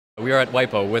We are at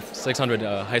WIPO with 600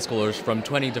 high schoolers from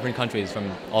 20 different countries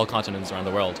from all continents around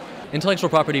the world. Intellectual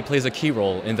property plays a key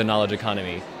role in the knowledge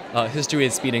economy. History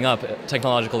is speeding up,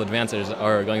 technological advances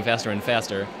are going faster and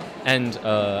faster, and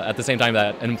at the same time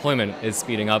that employment is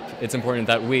speeding up, it's important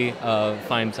that we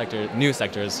find new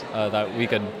sectors that we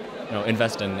could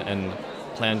invest in and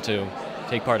plan to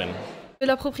take part in.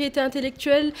 La propriété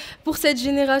intellectuelle, pour cette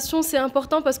génération, c'est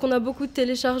important parce qu'on a beaucoup de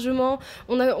téléchargements,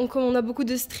 on a beaucoup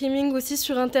de streaming aussi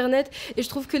sur Internet, et je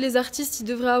trouve que les artistes ils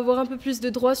devraient avoir un peu plus de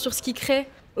droits sur ce qu'ils créent.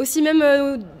 Aussi même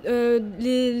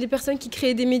les personnes qui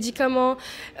créent des médicaments,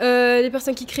 les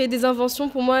personnes qui créent des inventions,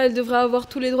 pour moi, elles devraient avoir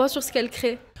tous les droits sur ce qu'elles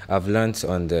créent. I've learned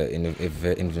on the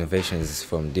innovations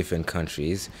from different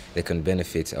countries that can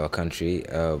benefit our country,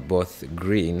 both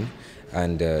green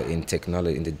and in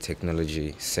the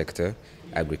technology sector,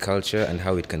 agriculture, and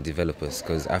how it can develop us,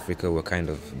 because Africa we're kind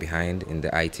of behind in the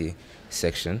IT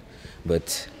section,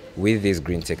 but with these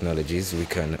green technologies we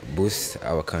can boost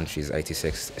our country's IT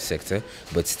sector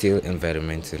but still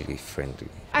environmentally friendly.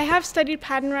 I have studied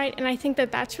patent right, and I think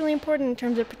that that's really important in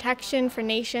terms of protection for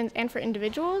nations and for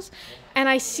individuals, and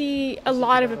I see a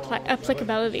lot of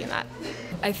applicability in that.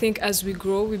 I think as we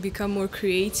grow, we become more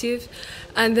creative,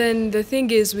 and then the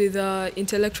thing is with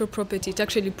intellectual property, it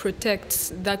actually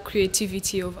protects that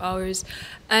creativity of ours,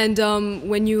 and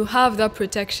when you have that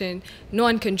protection, no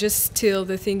one can just steal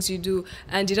the things you do,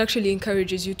 and it actually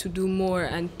encourages you to do more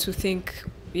and to think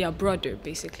broader,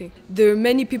 basically. There are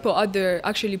many people out there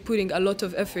actually putting a lot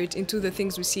of effort into the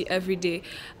things we see every day,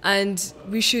 and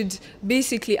we should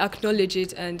basically acknowledge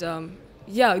it and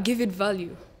give it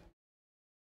value.